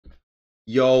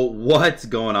Yo, what's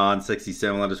going on?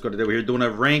 67 underscore today. We're here doing a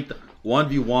ranked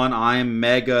 1v1. I am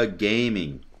Mega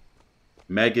Gaming.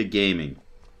 Mega Gaming.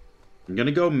 I'm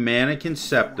gonna go Mannequin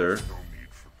Scepter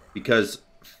because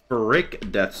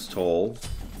frick Death's Toll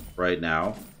right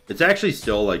now. It's actually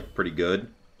still like pretty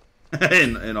good.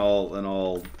 in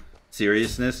all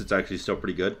seriousness, it's actually still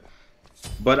pretty good.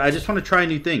 But I just want to try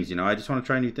new things, you know? I just want to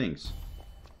try new things.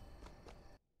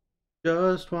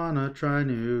 Just wanna try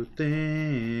new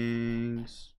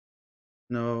things.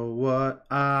 Know what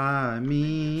I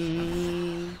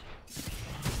mean.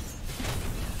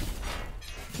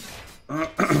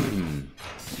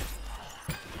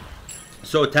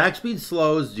 So attack speed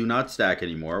slows do not stack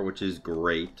anymore, which is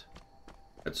great.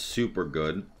 That's super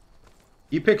good.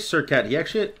 He picks Sir Cat. He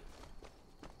actually...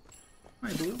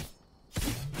 Hi, Blue. Let's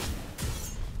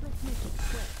make it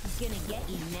quick. I'm gonna get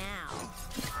you now.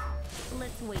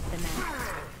 Let's wait them out.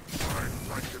 I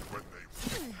like it when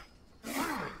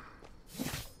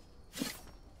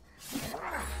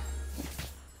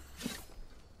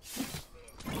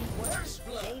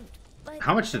they...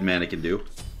 How much did Mannequin do?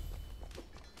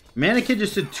 Mannequin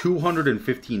just did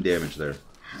 215 damage there.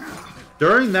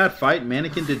 During that fight,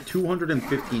 Mannequin did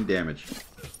 215 damage.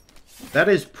 That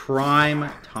is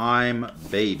prime time,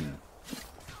 baby.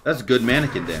 That's good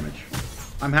Mannequin damage.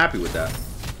 I'm happy with that.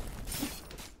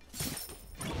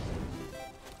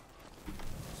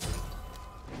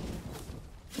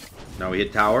 Now we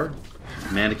hit tower.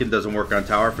 Mannequin doesn't work on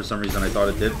tower. For some reason I thought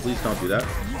it did. Please don't do that.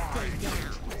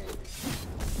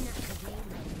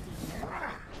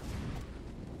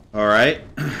 Alright.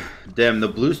 Damn, the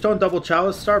Bluestone double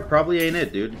chalice start probably ain't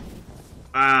it, dude.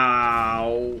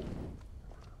 Ow.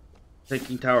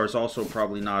 Taking tower is also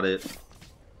probably not it.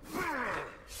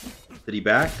 Did he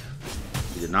back?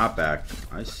 He did not back.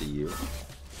 I see you.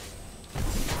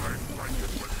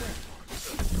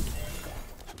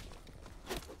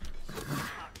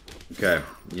 Okay,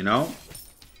 you know,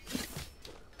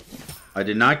 I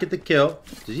did not get the kill.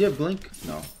 Does he have blink?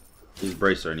 No. He's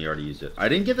bracer and he already used it. I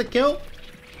didn't get the kill,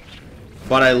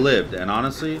 but I lived. And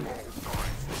honestly,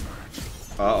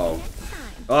 uh-oh.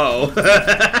 Uh-oh.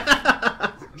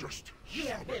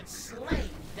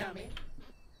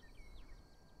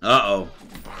 Uh-oh.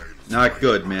 Not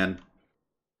good, man.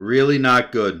 Really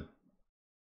not good.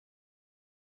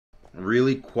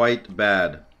 Really quite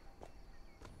bad.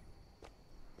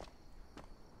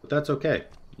 But that's okay.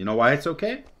 You know why it's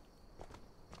okay?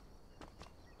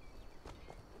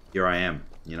 Here I am,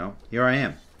 you know? Here I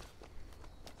am.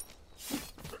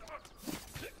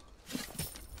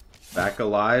 Back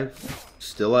alive.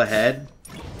 Still ahead.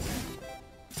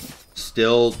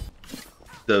 Still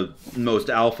the most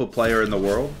alpha player in the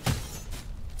world.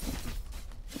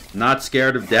 Not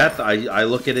scared of death. I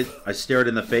look at it, I stare it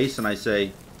in the face, and I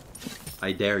say,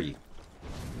 I dare you.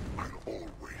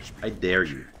 I dare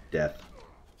you, death.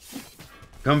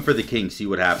 Come for the king, see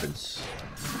what happens.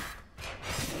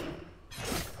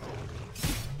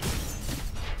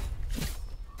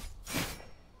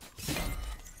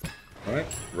 Alright,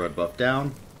 red buff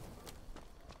down.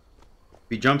 If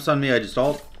he jumps on me, I just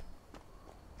ult.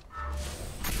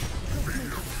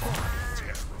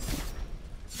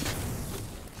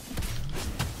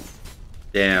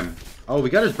 Damn. Oh, we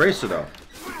got his bracer, though.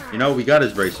 You know, we got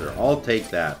his bracer. I'll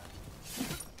take that.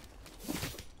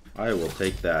 I will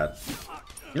take that.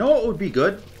 You know what would be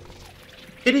good?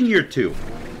 Hitting your 2.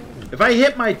 If I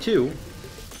hit my 2,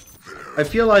 I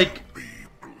feel like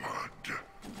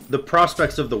the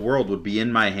prospects of the world would be in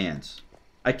my hands.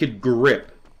 I could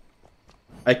grip.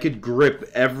 I could grip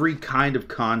every kind of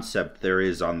concept there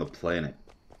is on the planet.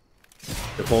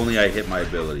 If only I hit my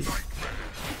ability.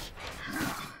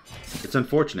 It's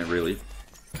unfortunate, really,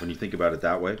 when you think about it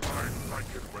that way.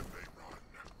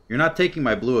 You're not taking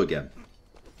my blue again.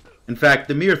 In fact,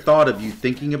 the mere thought of you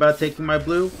thinking about taking my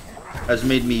blue has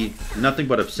made me nothing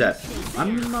but upset.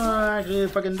 I'm actually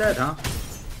fucking dead, huh?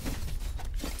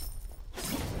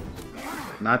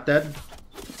 Not dead?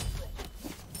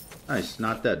 Nice,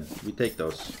 not dead. We take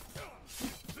those.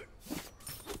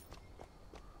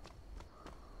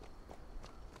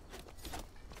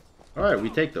 Alright, we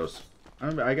take those.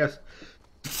 I guess.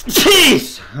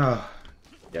 Jeez! Oh,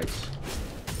 yikes.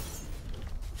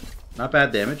 Not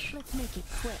bad damage. Let's make it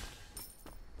quick.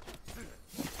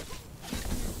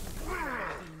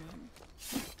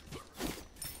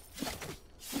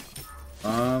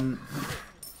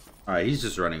 Alright, he's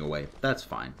just running away. That's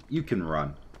fine. You can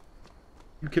run.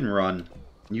 You can run.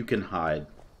 You can hide.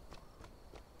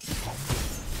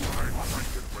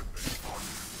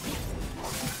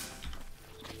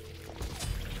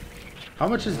 How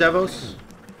much is Devos?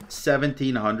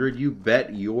 1,700. You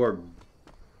bet your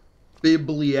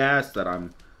bibly ass that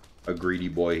I'm a greedy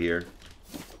boy here.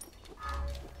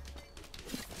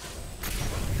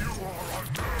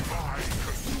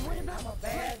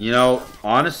 You know,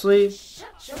 honestly,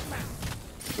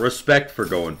 respect for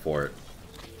going for it.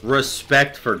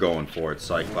 Respect for going for it,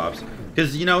 Cyclops.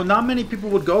 Because, you know, not many people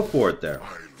would go for it there.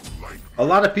 A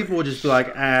lot of people would just be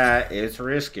like, ah, it's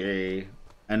risky,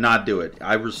 and not do it.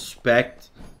 I respect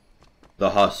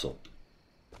the hustle.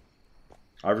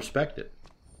 I respect it.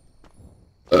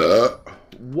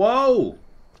 Whoa!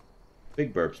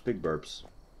 Big burps, big burps.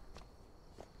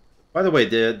 By the way,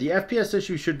 the FPS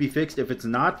issue should be fixed. If it's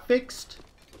not fixed,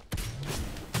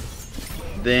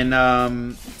 then,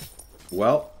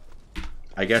 well,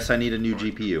 I guess I need a new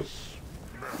GPU.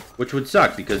 Which would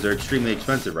suck, because they're extremely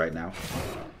expensive right now.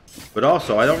 But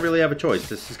also, I don't really have a choice.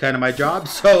 This is kind of my job,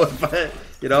 so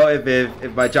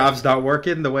if my job's not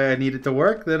working the way I need it to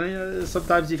work, then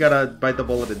sometimes you gotta bite the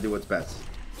bullet and do what's best.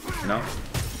 You know?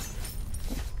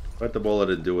 Bite the bullet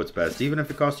and do what's best, even if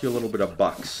it costs you a little bit of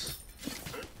bucks.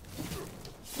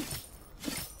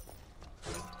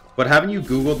 But haven't you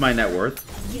Googled my net worth?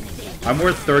 I'm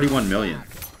worth 31 million.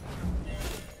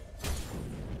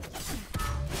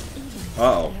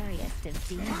 Uh-oh.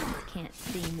 Can't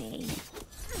see me.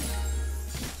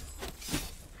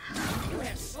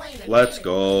 Let's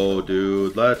go,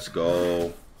 dude. Let's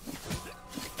go.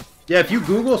 Yeah, if you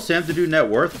Google SamDaDude net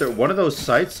worth, one of those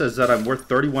sites says that I'm worth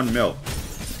 31 mil.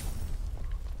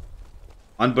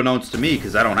 Unbeknownst to me,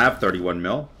 because I don't have 31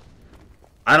 mil.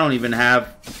 I don't even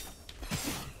have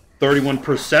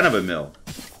 31% of a mil.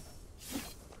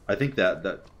 I think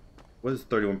that what is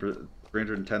 31%?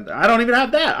 310. I don't even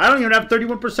have that. I don't even have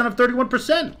 31% of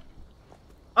 31%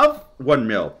 of 1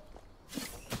 mil.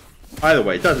 Either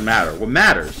way, it doesn't matter. What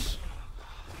matters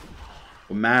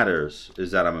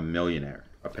is that I'm a millionaire,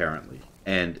 apparently.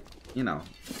 And, you know,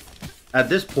 at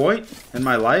this point in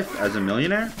my life as a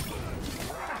millionaire,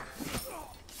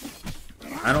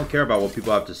 I don't care about what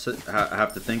people have to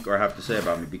think or have to say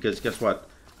about me, because guess what?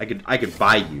 I could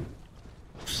buy you.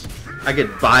 I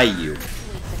could buy you.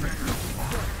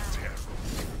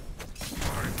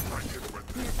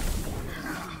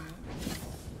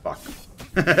 Fuck.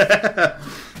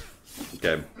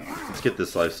 Okay, let's get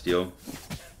this lifesteal.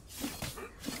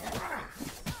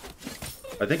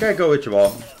 I think I go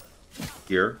Ichabal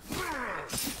here.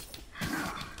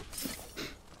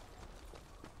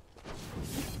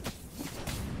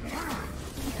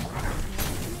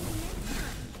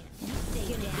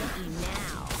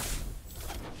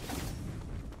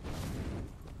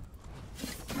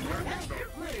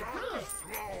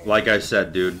 Like I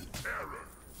said, dude,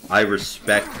 I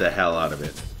respect the hell out of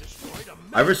it.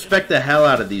 I respect the hell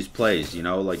out of these plays, you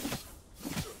know, like,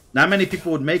 not many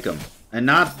people would make them. And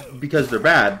not because they're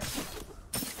bad,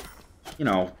 you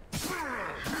know,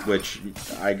 which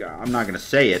I'm not going to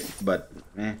say it, but,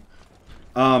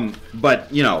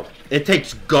 but, you know, it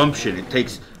takes gumption, it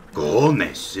takes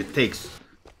coolness, it takes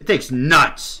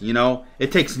nuts, you know,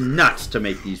 it takes nuts to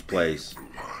make these plays.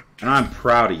 And I'm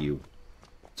proud of you,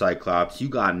 Cyclops. You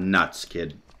got nuts,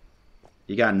 kid.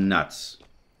 You got nuts.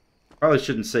 Probably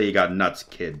shouldn't say you got nuts,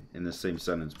 kid, in the same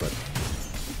sentence, but,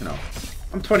 you know,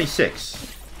 I'm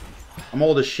 26. I'm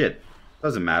old as shit.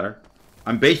 Doesn't matter.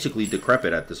 I'm basically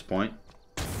decrepit at this point.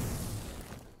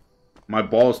 My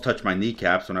balls touch my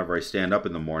kneecaps whenever I stand up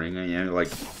in the morning. And, you know, like,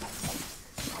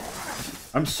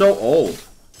 I'm so old.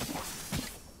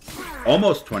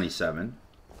 Almost 27.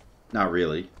 Not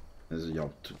really. This is, you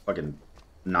know, fucking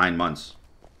 9 months.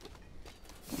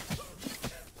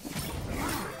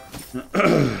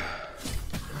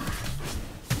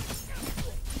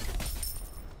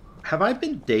 Have I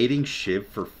been dating Shiv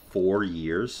for 4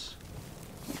 years?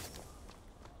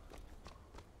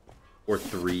 Or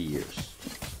 3 years?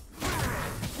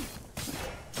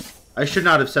 I should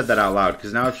not have said that out loud,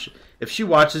 because now if she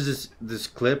watches this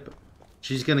clip,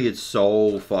 she's gonna get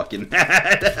so fucking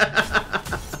mad.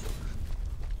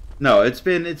 No, it's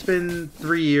been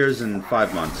 3 years and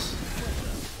 5 months.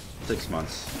 6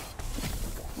 months.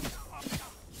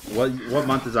 What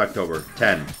month is October?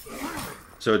 10.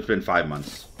 So it's been 5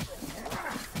 months.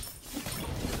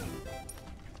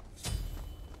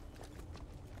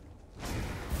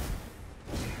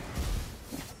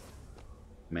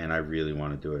 Man, I really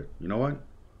want to do it. You know what?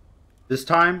 This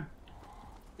time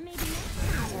it's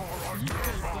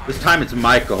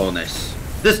my cojones.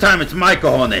 This time it's my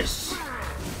cojones.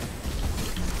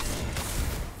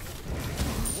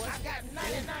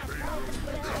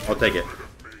 I'll take it.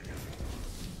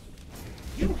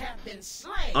 You have been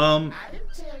slain. I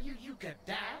didn't tell you you could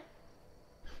die.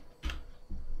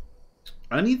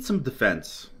 I need some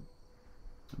defense.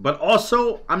 But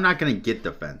also, I'm not going to get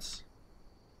defense.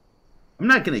 I'm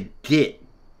not going to get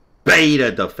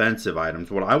beta defensive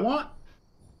items. What I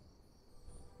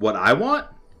want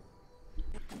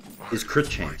is crit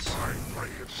chance.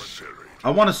 I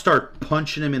want to start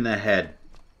punching him in the head.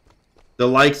 The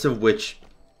likes of which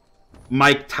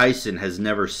Mike Tyson has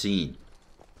never seen.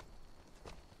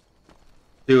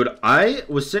 Dude, I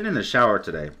was sitting in the shower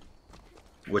today,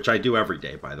 which I do every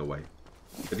day, by the way.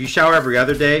 If you shower every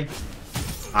other day,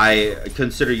 I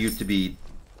consider you to be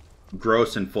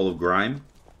gross and full of grime,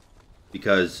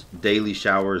 because daily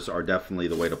showers are definitely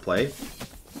the way to play.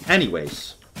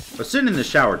 Anyways, I was sitting in the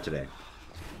shower today,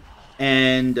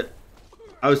 and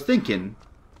I was thinking,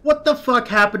 what the fuck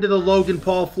happened to the Logan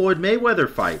Paul Floyd Mayweather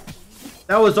fight?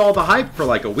 That was all the hype for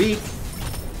like a week.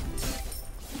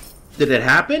 Did it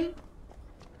happen?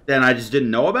 Then I just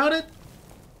didn't know about it?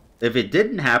 If it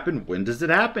didn't happen, when does it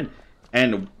happen?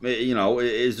 And, you know,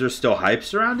 is there still hype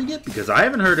surrounding it? Because I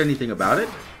haven't heard anything about it.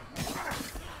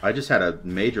 I just had a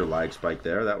major lag spike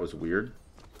there. That was weird.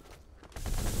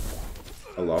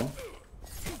 Hello?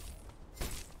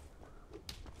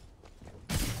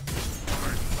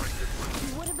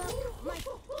 What about my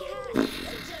cat?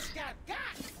 They just got got.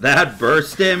 That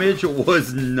burst damage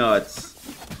was nuts.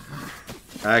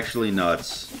 Actually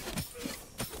nuts.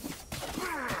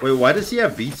 Wait, why does he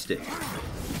have beat stick?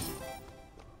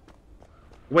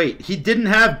 Wait, he didn't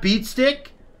have beat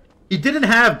stick? He didn't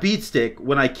have beat stick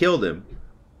when I killed him.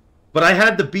 But I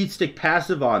had the beat stick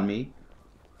passive on me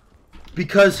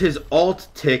because his ult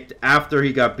ticked after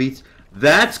he got beat.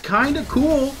 That's kind of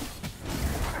cool.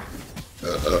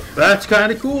 That's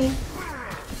kind of cool.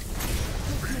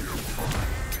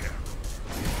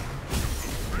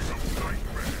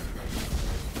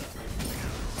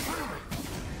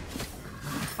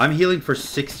 I'm healing for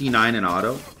 69 in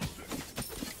auto.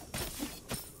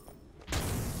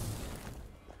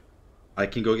 I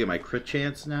can go get my crit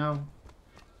chance now.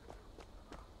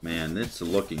 Man, it's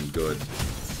looking good.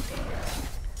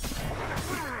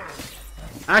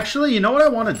 Actually, you know what I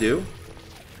want to do?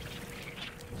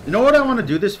 You know what I want to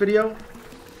do this video?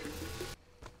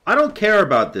 I don't care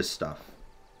about this stuff.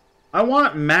 I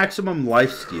want maximum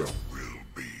lifesteal.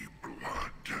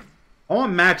 I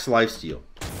want max lifesteal.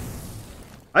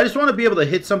 I just want to be able to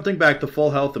hit something back to full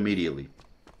health immediately.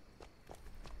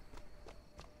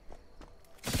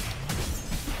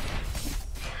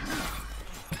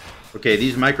 Okay,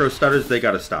 these micro stutters, they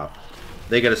gotta stop.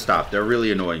 They gotta stop. They're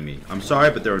really annoying me. I'm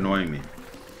sorry, but they're annoying me.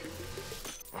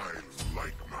 I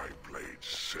like my blade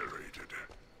serrated.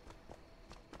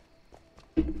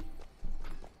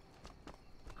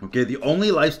 Okay, the only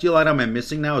lifesteal item I'm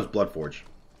missing now is Bloodforge.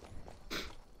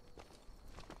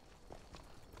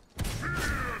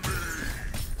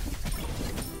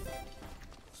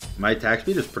 My attack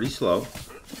speed is pretty slow.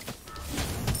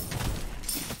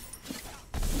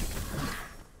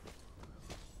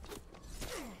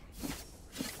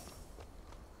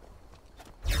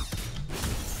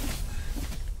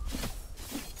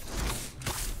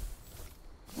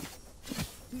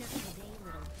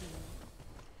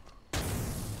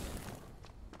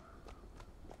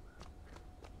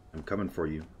 I'm coming for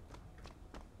you.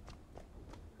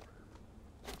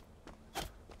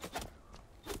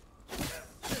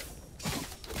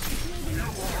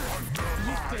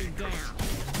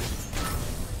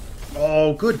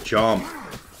 Oh, good jump.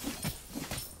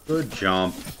 Good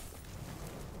jump.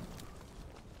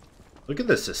 Look at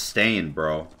the sustain,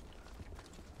 bro.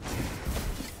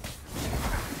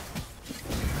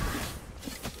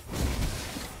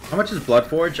 How much is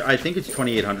Bloodforge? I think it's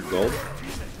 2,800 gold.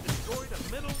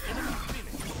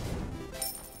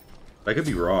 I could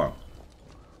be wrong.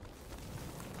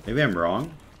 Maybe I'm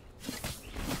wrong.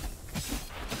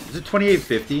 Is it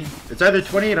 2,850? It's either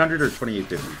 2,800 or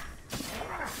 2,850.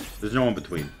 There's no in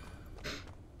between.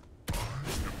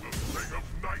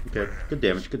 Okay, good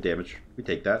damage, good damage. We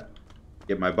take that.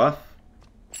 Get my buff.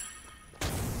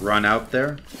 Run out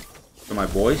there for my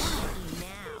boys.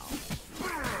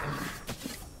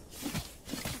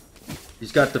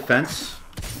 He's got defense.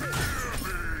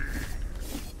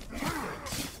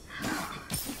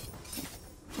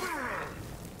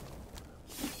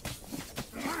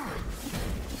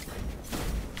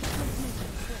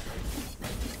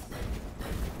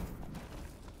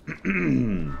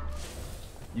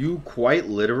 You quite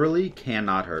literally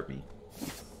cannot hurt me.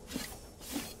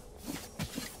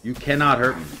 You cannot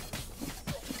hurt me.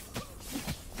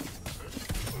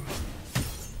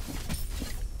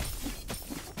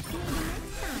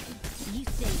 You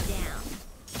stay down.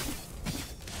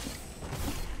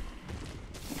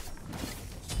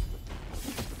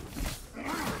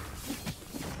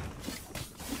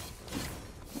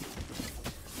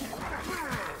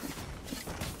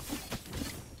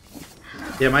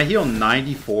 Damn, I heal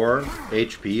 94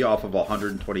 HP off of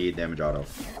 128 damage auto.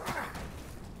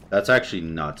 That's actually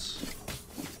nuts.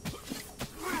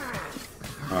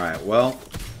 Alright, well.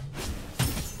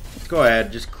 Go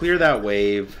ahead, just clear that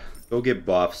wave. Go get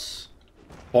buffs.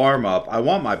 Farm up. I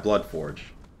want my Bloodforge.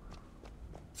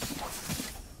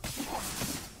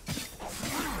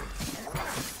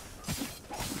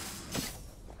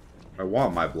 I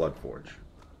want my Bloodforge.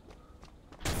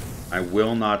 I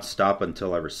will not stop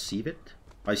until I receive it.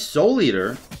 My Soul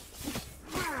Eater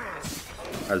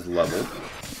has leveled.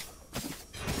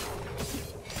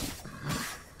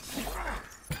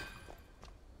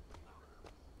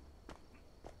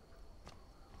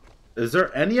 Is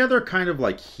there any other kind of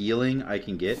like healing I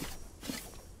can get?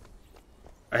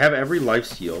 I have every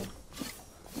lifesteal.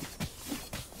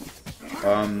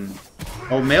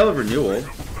 Oh, Mail of Renewal.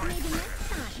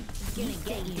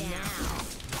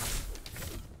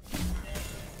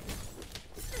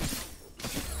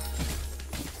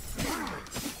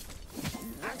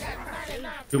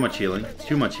 Too much healing.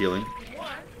 Too much healing.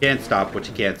 Can't stop what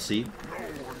you can't see.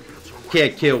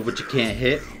 Can't kill what you can't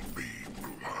hit.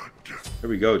 There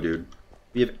we go, dude.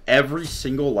 We have every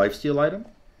single lifesteal item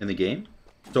in the game.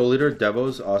 Soul Eater,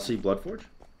 Devos, Aussie, Bloodforge.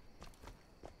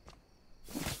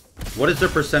 What is the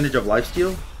percentage of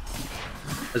lifesteal?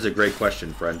 That's a great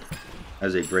question, friend.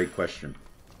 That's a great question.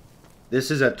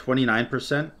 This is at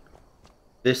 29%.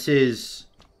 This is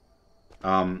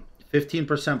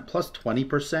 15% plus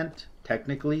 20%,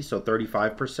 technically, so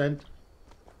 35%.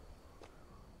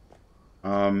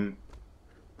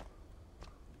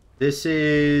 This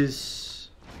is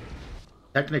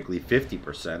technically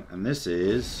 50%, and this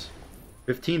is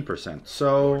 15%.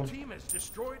 So Your team has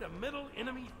destroyed a middle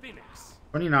enemy Phoenix.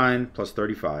 29 plus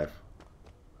 35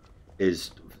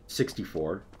 is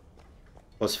 64.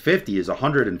 Plus 50 is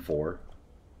 104.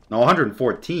 No,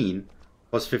 114.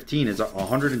 Plus 15 is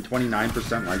 129%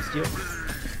 lifesteal.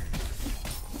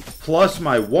 Plus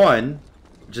my 1,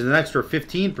 which is an extra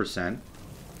 15%.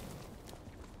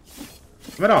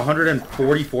 I'm at 144%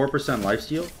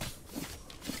 lifesteal.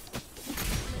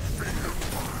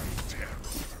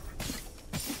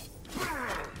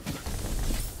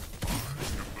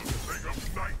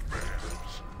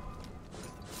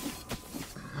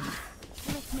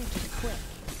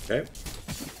 Okay.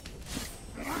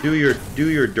 Do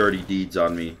your dirty deeds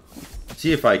on me.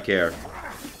 See if I care.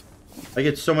 I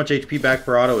get so much HP back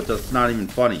per auto, it's not even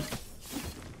funny.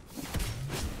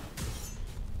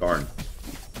 Darn.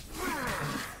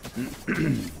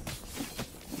 Dude,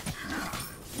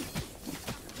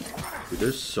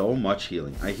 there's so much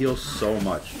healing. I heal so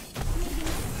much.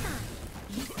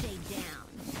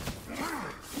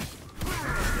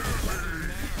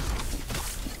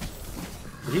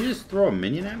 Did he just throw a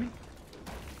minion at me?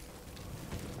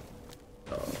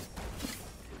 Oh.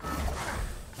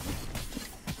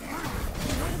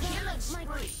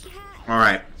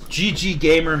 Alright. GG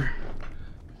gamer.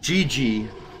 GG.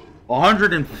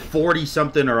 140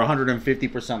 something or 150%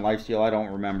 lifesteal. I don't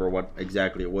remember what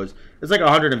exactly it was. It's like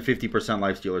 150%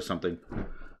 lifesteal or something.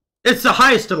 It's the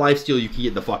highest to lifesteal you can get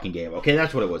in the fucking game. Okay,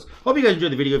 that's what it was. Hope you guys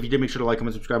enjoyed the video. If you did, make sure to like,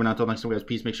 comment, subscribe, and until next time, guys,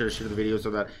 peace. Make sure to share the video so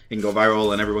that it can go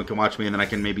viral and everyone can watch me, and then I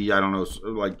can maybe, I don't know,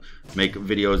 like make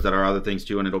videos that are other things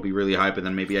too, and it'll be really hype, and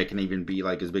then maybe I can even be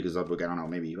like as big as Upbook. I don't know,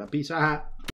 maybe. But peace.